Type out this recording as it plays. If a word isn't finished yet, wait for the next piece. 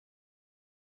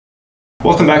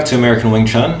Welcome back to American Wing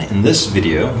Chun. In this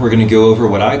video, we're going to go over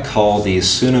what I call the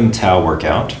Siu Nim Tau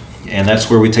Workout. And that's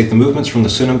where we take the movements from the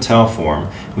Siu Nim Tau form.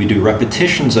 We do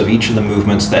repetitions of each of the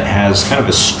movements that has kind of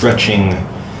a stretching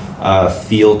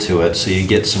feel to it. So you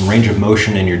get some range of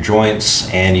motion in your joints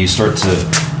and you start to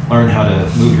learn how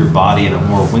to move your body in a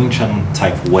more Wing Chun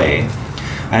type way.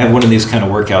 I have one of these kind of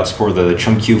workouts for the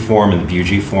Chum Q form and the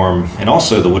Buji form, and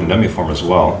also the Wooden Dummy form as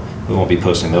well. We won't be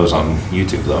posting those on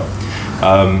YouTube though.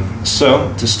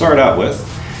 So to start out with,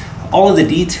 all of the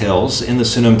details in the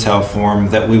Siu Nim Tau form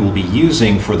that we will be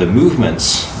using for the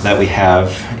movements that we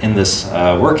have in this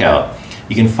workout,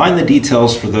 you can find the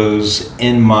details for those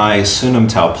in my Siu Nim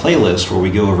Tau playlist, where we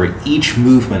go over each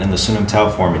movement in the Siu Nim Tau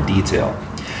form in detail.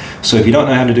 So if you don't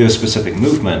know how to do a specific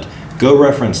movement, go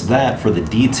reference that for the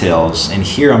details, and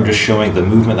here I'm just showing the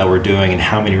movement that we're doing and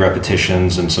how many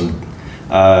repetitions and some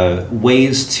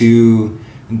ways to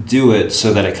do it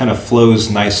so that it kind of flows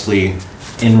nicely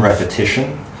in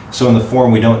repetition. So in the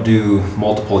form we don't do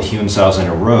multiple Huen-Saus in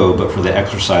a row, but for the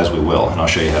exercise we will, and I'll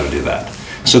show you how to do that.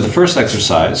 So the first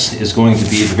exercise is going to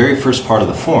be the very first part of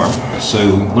the form. So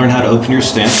learn how to open your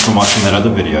stance from watching that other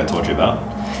video I told you about.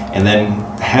 And then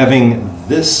having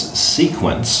this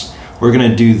sequence, we're going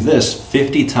to do this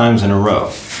 50 times in a row.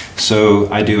 So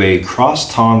I do a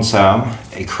crossed Huen-Sau,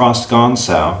 a crossed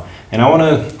Gaun-Sau, and I want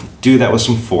to do that with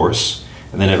some force.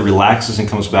 And then it relaxes and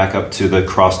comes back up to the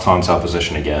crossed Huen-Sau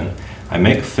position again. I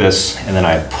make fists and then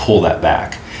I pull that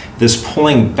back. This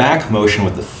pulling back motion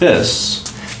with the fists,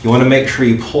 you want to make sure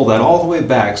you pull that all the way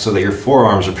back so that your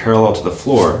forearms are parallel to the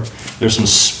floor. There's some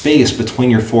space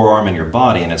between your forearm and your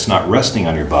body, and it's not resting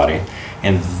on your body.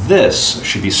 And this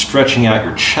should be stretching out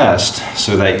your chest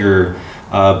so that your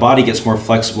body gets more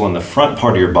flexible in the front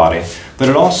part of your body, but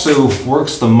it also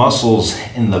works the muscles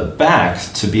in the back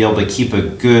to be able to keep a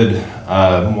good,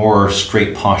 more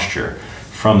straight posture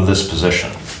from this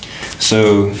position.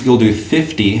 So you'll do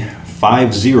 50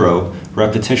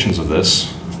 repetitions of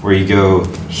this, where you go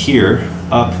here,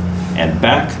 up and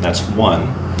back, that's 1,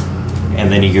 and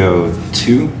then you go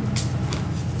 2,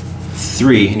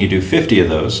 3, and you do 50 of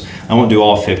those. I won't do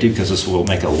all 50 because this will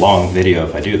make a long video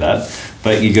if I do that.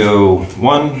 But you go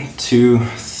 1, 2,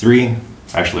 3,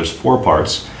 actually there's 4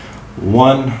 parts.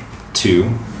 1,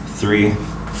 2, 3,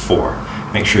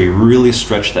 4. Make sure you really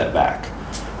stretch that back.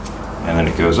 And then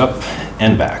it goes up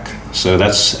and back. So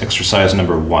that's exercise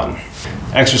number 1.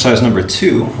 Exercise number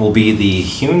 2 will be the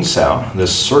Huen-Sau,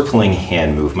 this circling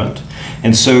hand movement.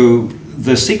 And so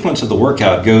the sequence of the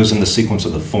workout goes in the sequence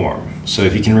of the form. So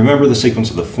if you can remember the sequence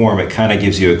of the form, it kind of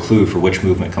gives you a clue for which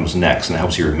movement comes next, and it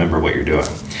helps you remember what you're doing.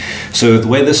 So the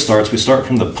way this starts, we start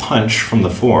from the punch from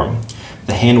the form.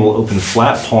 The hand will open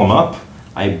flat, palm up.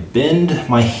 I bend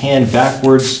my hand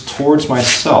backwards towards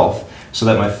myself so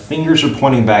that my fingers are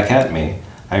pointing back at me.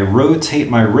 I rotate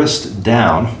my wrist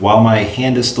down while my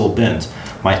hand is still bent.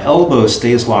 My elbow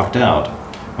stays locked out.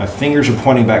 My fingers are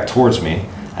pointing back towards me.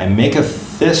 I make a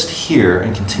fist here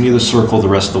and continue the circle the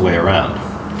rest of the way around.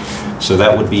 So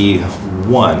that would be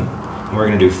 1. And we're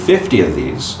going to do 50 of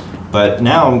these, but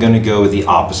now I'm going to go the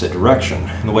opposite direction.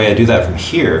 And the way I do that from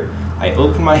here, I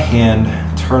open my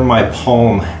hand, turn my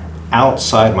palm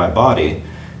outside my body,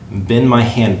 bend my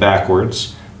hand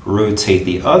backwards, rotate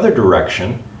the other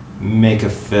direction, make a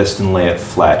fist and lay it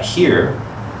flat here,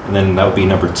 and then that would be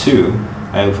number 2.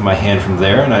 I open my hand from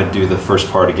there and I do the first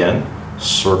part again.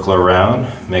 Circle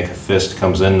around, make a fist,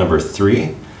 comes in, number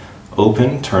 3.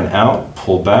 Open, turn out,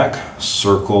 pull back,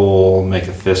 circle, make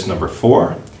a fist, number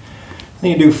 4.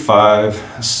 Then you do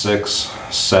 5, 6,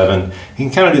 7. You can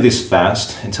kind of do these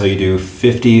fast until you do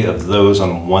 50 of those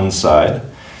on one side.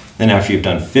 Then after you've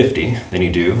done 50, then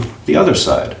you do the other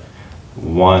side.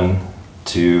 1,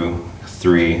 2,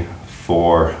 3,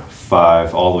 4,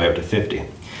 5, all the way up to 50.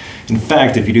 In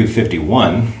fact, if you do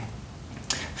 51,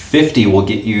 50 will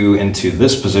get you into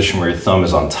this position where your thumb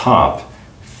is on top.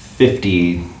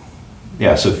 50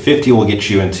 will get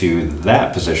you into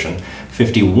that position.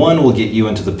 51 will get you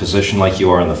into the position like you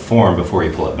are in the form before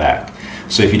you pull it back.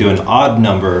 So if you do an odd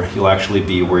number, you'll actually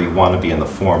be where you want to be in the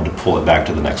form to pull it back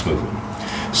to the next movement.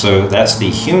 So that's the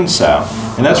Huen-Sau,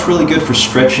 and that's really good for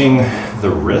stretching the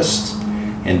wrist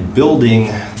and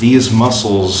building these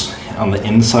muscles on the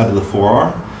inside of the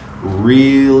forearm,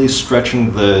 really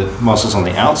stretching the muscles on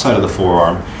the outside of the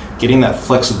forearm, getting that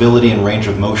flexibility and range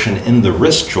of motion in the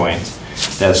wrist joint.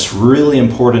 That's really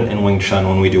important in Wing Chun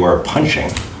when we do our punching.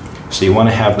 So you want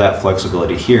to have that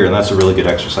flexibility here, and that's a really good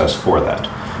exercise for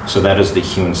that. So that is the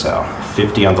Huen-Sau,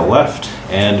 50 on the left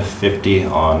and 50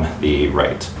 on the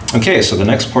right. Okay, so the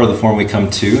next part of the form we come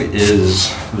to is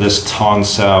this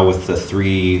Huen-Sau with the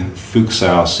 3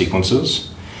 Fook-Sau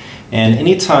sequences. And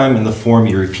anytime in the form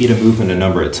you repeat a movement a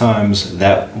number of times,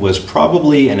 that was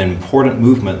probably an important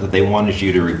movement that they wanted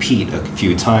you to repeat a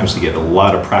few times to get a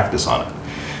lot of practice on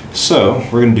it. So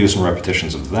we're going to do some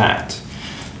repetitions of that.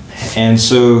 And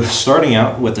so starting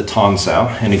out with the Ton-Sau,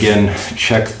 and again,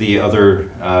 check the other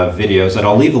videos that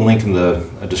I'll leave a link in the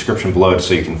description below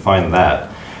so you can find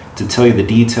that to tell you the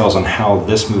details on how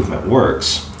this movement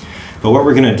works. But what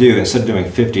we're going to do, instead of doing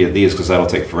 50 of these, because that'll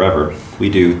take forever, we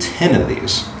do 10 of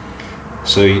these.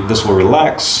 So this will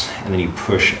relax, and then you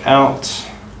push out,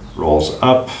 rolls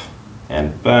up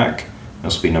and back.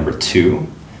 This will be number 2.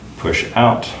 Push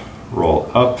out,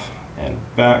 roll up and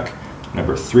back.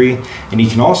 Number 3. And you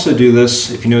can also do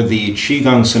this, if you know the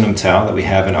Qigong Siu Nim Tau that we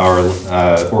have in our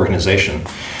organization,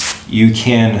 you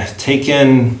can take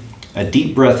in a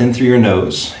deep breath in through your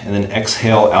nose and then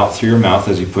exhale out through your mouth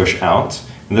as you push out.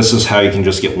 And this is how you can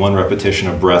just get 1 repetition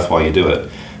of breath while you do it.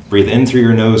 Breathe in through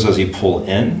your nose as you pull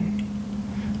in.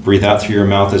 Breathe out through your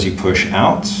mouth as you push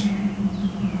out.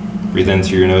 Breathe in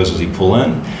through your nose as you pull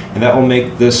in. And that will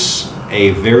make this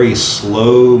a very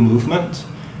slow movement,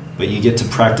 but you get to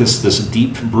practice this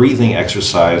deep breathing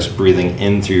exercise, breathing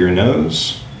in through your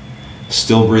nose,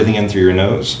 still breathing in through your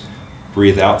nose.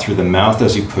 Breathe out through the mouth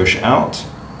as you push out,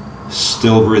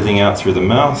 still breathing out through the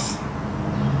mouth.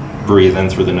 Breathe in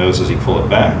through the nose as you pull it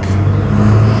back.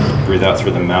 Breathe out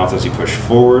through the mouth as you push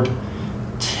forward.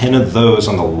 10 of those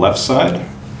on the left side,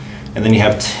 and then you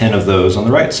have 10 of those on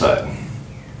the right side.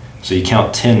 So you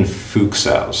count 10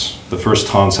 Fook-Saus. The first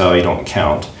Ton-Sau you don't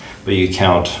count, but you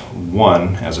count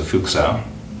 1 as a Fook-Sau,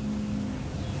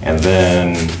 and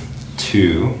then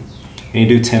 2, and you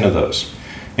do 10 of those.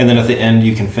 And then at the end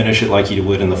you can finish it like you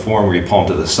would in the form where you palm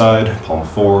to the side, palm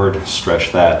forward,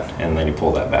 stretch that, and then you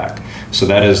pull that back. So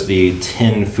that is the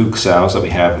 10 Fook-Saus that we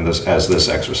have in this as this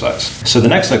exercise. So the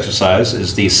next exercise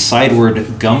is the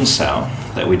Sideward Gum-Sau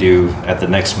that we do at the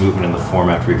next movement in the form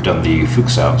after we've done the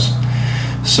Fook-Saus.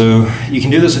 So you can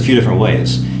do this a few different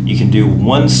ways. You can do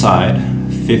one side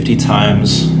 50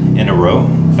 times in a row,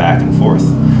 back and forth,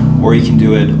 or you can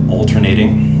do it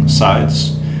alternating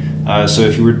sides. So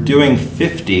if you were doing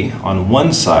 50 on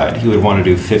one side, you would want to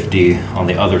do 50 on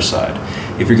the other side.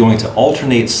 If you're going to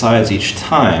alternate sides each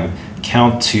time,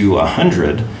 count to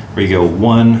 100, where you go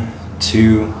 1,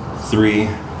 2, 3,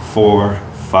 4,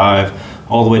 5,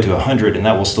 all the way to 100, and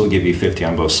that will still give you 50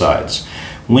 on both sides.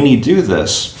 When you do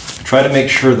this, try to make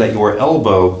sure that your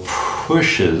elbow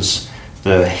pushes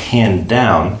the hand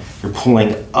down. You're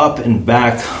pulling up and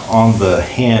back on the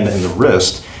hand and the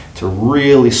wrist to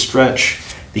really stretch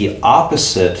the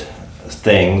opposite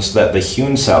things that the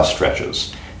Huen-Sau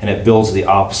stretches, and it builds the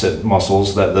opposite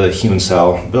muscles that the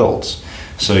Huen-Sau builds.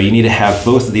 So you need to have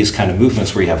both of these kind of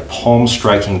movements where you have palm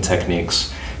striking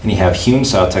techniques and you have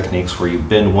Huen-Sau techniques where you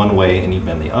bend one way and you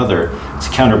bend the other to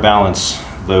counterbalance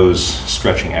those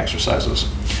stretching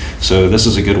exercises. So this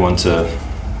is a good one to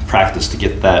practice to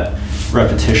get that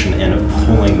repetition in of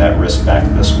pulling that wrist back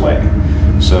this way.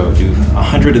 So do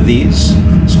 100 of these,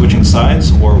 switching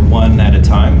sides, or 1 at a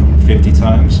time, 50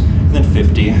 times, and then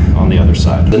 50 on the other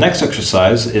side. The next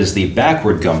exercise is the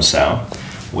backward Gum-Sau,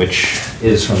 which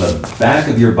is from the back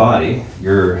of your body.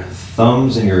 Your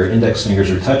thumbs and your index fingers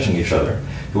are touching each other.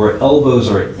 Your elbows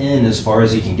are in as far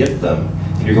as you can get them,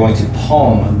 and you're going to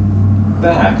palm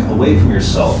back away from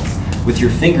yourself with your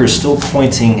fingers still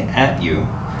pointing at you,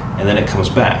 and then it comes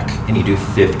back, and you do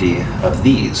 50 of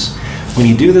these. When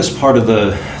you do this part of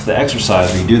the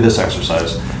exercise, or you do this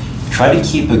exercise, try to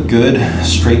keep a good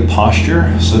straight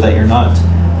posture so that you're not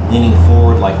leaning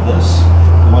forward like this.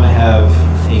 You want to have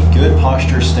a good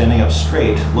posture standing up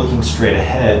straight, looking straight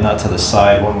ahead, not to the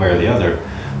side one way or the other,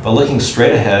 but looking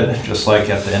straight ahead, just like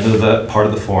at the end of the part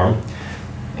of the form.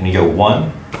 And you go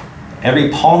 1. Every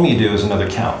palm you do is another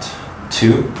count.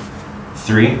 2,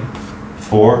 3,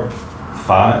 4,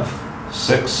 5,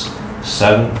 6,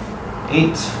 7, 8,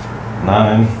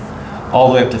 9, all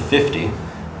the way up to 50.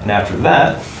 And after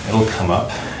that, it'll come up.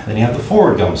 Then you have the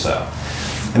forward Gum-Sau.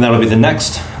 And that'll be the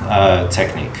next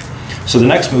technique. So the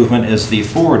next movement is the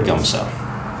forward Gum-Sau.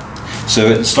 So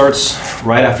it starts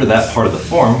right after that part of the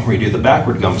form where you do the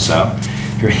backward Gum-Sau.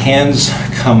 Your hands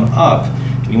come up,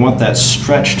 and you want that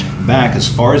stretched back as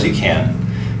far as you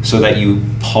can so that you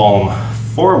palm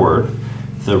forward,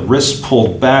 the wrists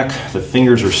pulled back, the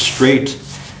fingers are straight,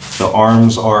 the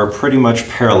arms are pretty much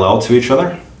parallel to each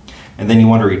other, and then you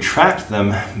want to retract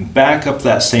them back up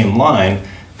that same line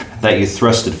that you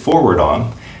thrusted forward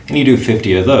on, and you do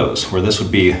 50 of those, where this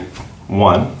would be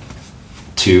 1,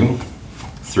 2,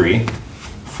 3,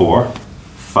 4,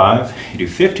 5, you do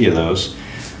 50 of those.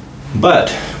 But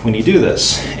when you do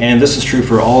this, and this is true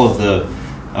for all of the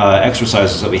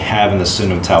exercises that we have in the Siu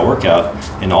Nim Tau workout,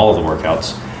 in all of the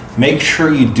workouts, make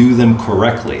sure you do them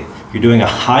correctly. You're doing a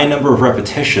high number of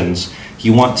repetitions.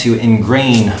 You want to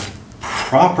ingrain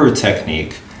proper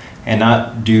technique and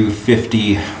not do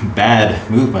 50 bad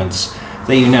movements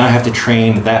that you now have to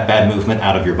train that bad movement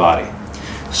out of your body.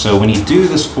 So when you do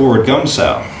this forward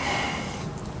Gaun-Sau,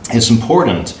 it's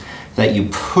important that you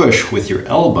push with your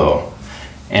elbow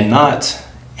and not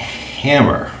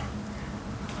hammer,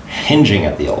 hinging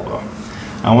at the elbow.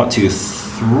 I want to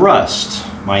thrust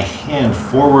my hand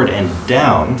forward and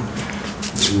down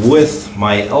with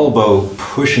my elbow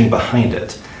pushing behind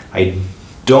it. I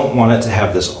don't want it to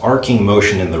have this arcing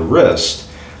motion in the wrist.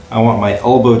 I want my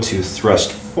elbow to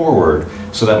thrust forward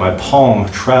so that my palm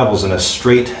travels in a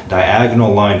straight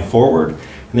diagonal line forward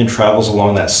and then travels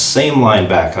along that same line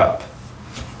back up.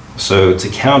 So to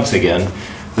count again,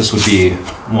 this would be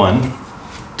 1,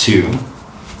 2,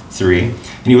 3.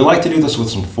 And you would like to do this with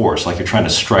some force, like you're trying to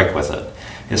strike with it.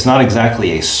 It's not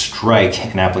exactly a strike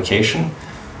in application,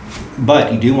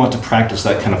 but you do want to practice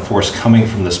that kind of force coming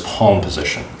from this palm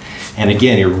position. And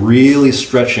again, you're really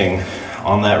stretching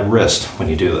on that wrist when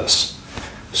you do this.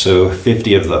 So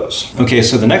 50 of those. Okay,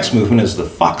 so the next movement is the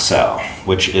Fak-Sau,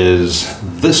 which is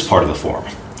this part of the form.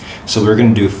 So we're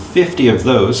going to do 50 of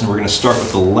those, and we're going to start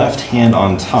with the left hand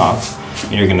on top,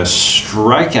 and you're going to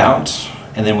strike out,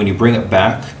 and then when you bring it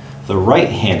back, the right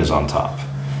hand is on top.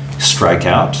 Strike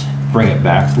out, bring it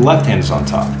back, the left hand is on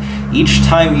top. Each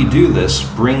time you do this,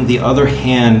 bring the other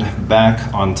hand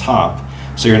back on top,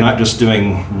 so you're not just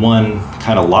doing one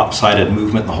kind of lopsided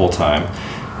movement the whole time,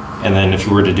 and then if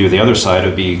you were to do the other side, it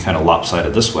would be kind of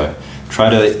lopsided this way. Try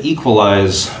to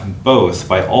equalize both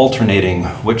by alternating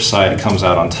which side comes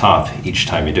out on top each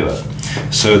time you do it.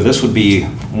 So this would be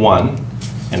 1,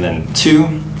 and then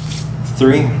 2,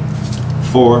 3,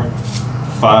 4,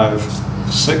 5,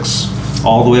 6,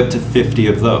 all the way up to 50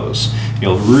 of those.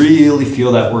 You'll really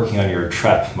feel that working on your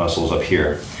trap muscles up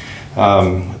here.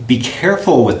 Be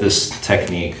careful with this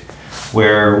technique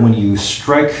where when you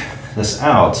strike this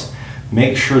out,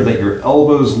 make sure that your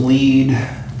elbows lead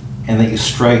and that you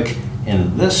strike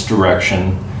in this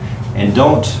direction and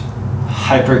don't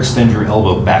hyperextend your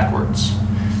elbow backwards.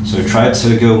 So try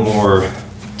to go more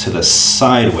to the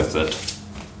side with it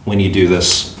when you do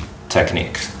this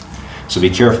technique. So be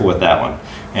careful with that one.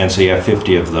 And so you have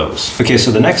 50 of those. Okay, so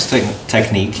the next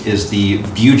technique is the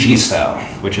Sau,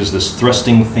 which is this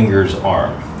thrusting fingers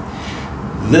arm.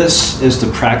 This is to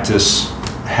practice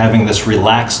having this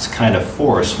relaxed kind of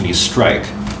force when you strike.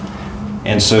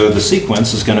 And so the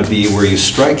sequence is going to be where you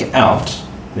strike out,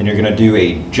 then you're going to do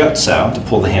a Sau to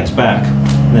pull the hands back,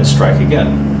 and then strike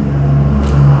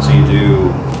again. So you do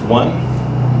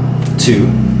 1, 2,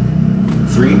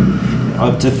 3,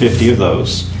 up to 50 of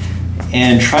those.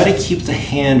 And try to keep the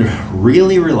hand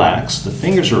really relaxed. The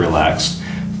fingers are relaxed,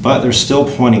 but they're still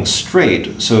pointing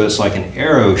straight, so it's like an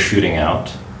arrow shooting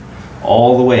out,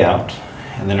 all the way out,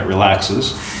 and then it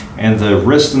relaxes. And the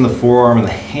wrist and the forearm and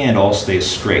the hand all stay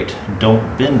straight.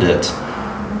 Don't bend it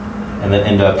and then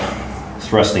end up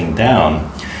thrusting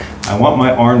down. I want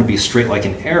my arm to be straight like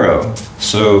an arrow,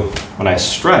 so when I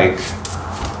strike,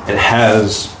 it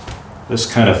has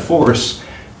this kind of force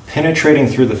penetrating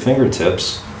through the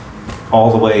fingertips all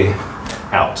the way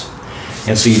out.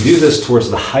 And so you do this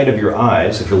towards the height of your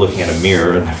eyes if you're looking at a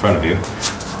mirror in front of you.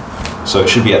 So it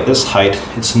should be at this height.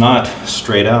 It's not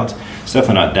straight out. It's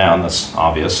definitely not down, that's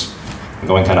obvious. I'm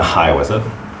going kind of high with it.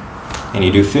 And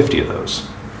you do 50 of those.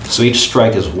 So each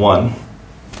strike is 1,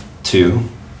 2,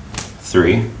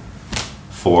 3,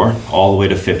 4, all the way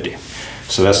to 50.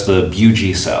 So that's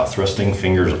the Sau, thrusting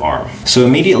fingers arm. So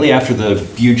immediately after the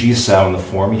Sau in the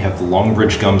form, you have the long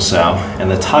bridge Gum-Sau and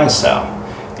the Tai-Sau.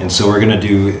 And so we're going to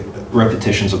do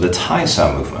repetitions of the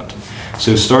Tai-Sau movement.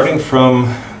 So starting from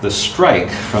the strike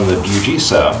from the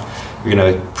Sau, you're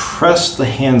going to press the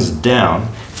hands down,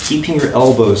 keeping your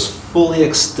elbows fully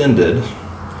extended,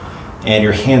 and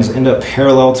your hands end up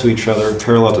parallel to each other,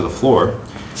 parallel to the floor.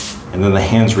 And then the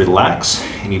hands relax,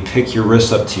 and you pick your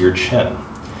wrist up to your chin.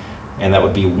 And that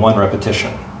would be 1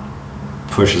 repetition.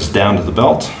 Pushes down to the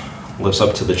belt, lifts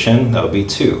up to the chin, that would be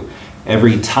 2.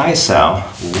 Every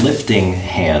Tai-Sau lifting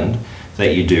hand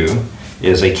that you do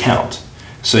is a count.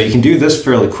 So you can do this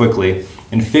fairly quickly.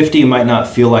 And 50 might not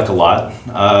feel like a lot.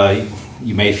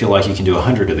 You may feel like you can do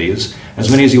 100 of these.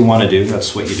 As many as you want to do,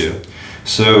 that's what you do.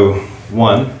 So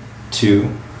 1, 2,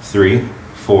 3,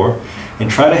 4,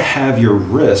 and try to have your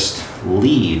wrist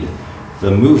lead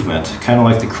the movement, kind of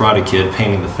like the Karate Kid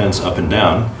painting the fence up and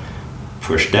down.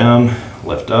 Push down,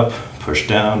 lift up, push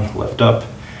down, lift up.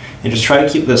 And just try to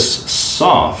keep this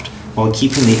soft while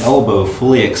keeping the elbow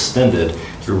fully extended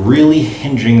you're really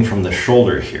hinging from the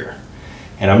shoulder here.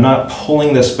 And I'm not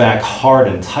pulling this back hard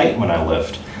and tight when I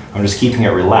lift. I'm just keeping it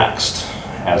relaxed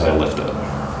as I lift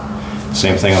it.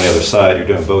 Same thing on the other side. You're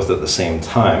doing both at the same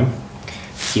time.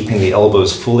 Keeping the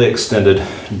elbows fully extended.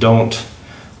 Don't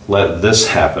let this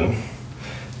happen.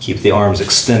 Keep the arms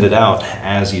extended out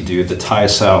as you do the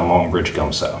Tai-Sau long bridge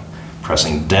Gum-Sau.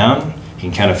 Pressing down. You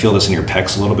can kind of feel this in your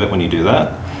pecs a little bit when you do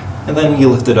that. And then you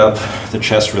lift it up. The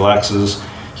chest relaxes.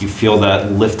 You feel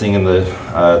that lifting in the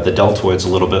deltoids a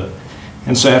little bit.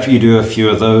 And so after you do a few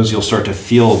of those, you'll start to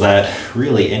feel that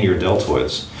really in your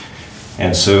deltoids.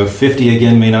 And so 50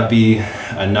 again may not be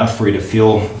enough for you to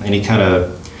feel any kind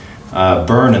of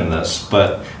burn in this,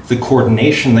 but the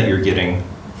coordination that you're getting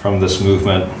from this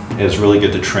movement is really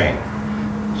good to train.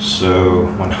 So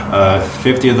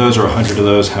 50 of those or 100 of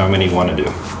those, how many you want to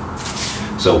do.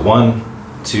 So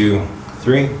 1, 2,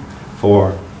 3,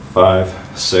 4,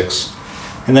 5, 6.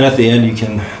 And then at the end you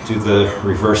can do the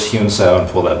reverse Huen-Sau and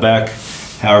pull that back,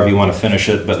 however you want to finish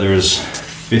it, but there's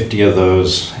 50 of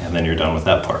those and then you're done with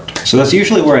that part. So that's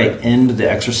usually where I end the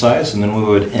exercise, and then we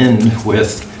would end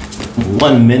with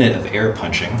 1 minute of air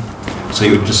punching. So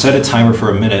you would just set a timer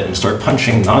for a minute and start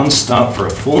punching non-stop for a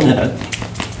full minute.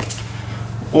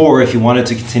 Or if you wanted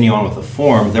to continue on with the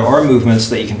form, there are movements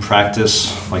that you can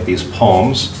practice, like these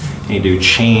palms, and you do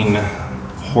chain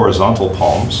horizontal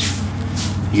palms.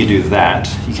 You can do that.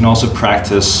 You can also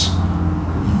practice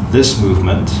this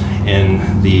movement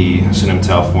in the Siu Nim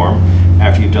Tau form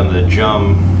after you've done the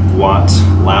Jum, Wat,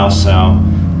 Lao Sau,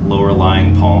 lower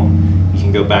lying palm. You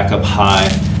can go back up high.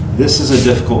 This is a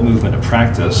difficult movement to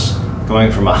practice,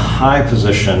 going from a high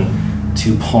position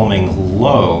to palming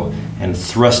low and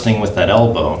thrusting with that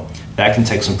elbow. That can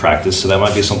take some practice, so that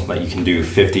might be something that you can do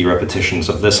 50 repetitions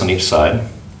of this on each side.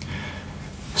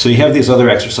 So you have these other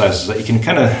exercises that you can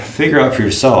kind of figure out for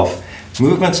yourself,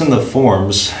 movements in the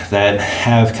forms that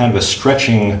have kind of a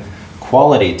stretching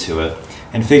quality to it,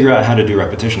 and figure out how to do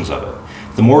repetitions of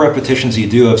it. The more repetitions you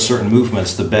do of certain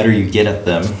movements, the better you get at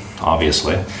them,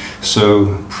 obviously.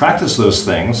 So practice those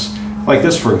things, like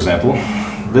this for example.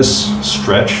 This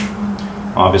stretch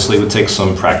obviously would take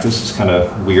some practice. It's kind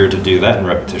of weird to do that in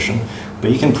repetition,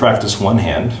 but you can practice one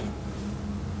hand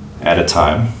at a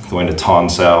time, going to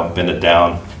Ton-Sau, bend it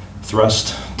down,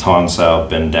 thrust, Ton-Sau,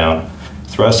 bend down,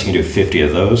 thrust. You can do 50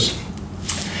 of those.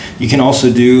 You can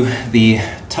also do the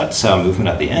Tut-Sau movement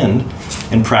at the end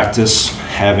and practice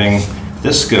having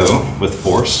this go with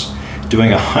force,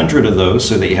 doing 100 of those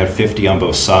so that you have 50 on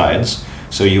both sides.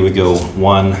 So you would go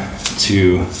 1,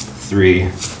 2, 3,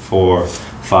 4,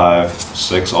 5,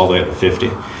 6, all the way up to 50.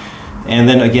 And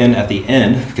then again at the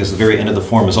end, because the very end of the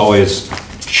form is always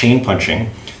chain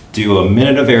punching, do a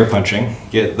minute of air punching,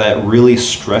 get that really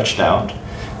stretched out,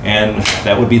 and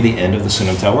that would be the end of the Siu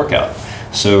Nim Tau workout.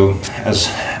 So as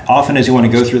often as you want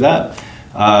to go through that,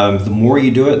 the more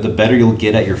you do it, the better you'll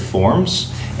get at your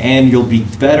forms, and you'll be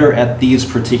better at these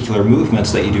particular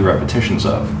movements that you do repetitions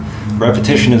of.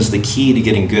 Repetition is the key to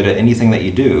getting good at anything that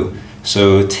you do.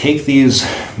 So take these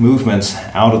movements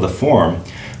out of the form,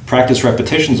 practice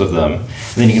repetitions of them,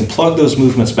 and then you can plug those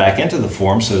movements back into the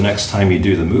form, so the next time you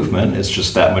do the movement, it's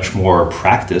just that much more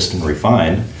practiced and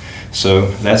refined. So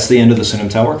that's the end of the Siu Nim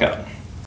Tau workout.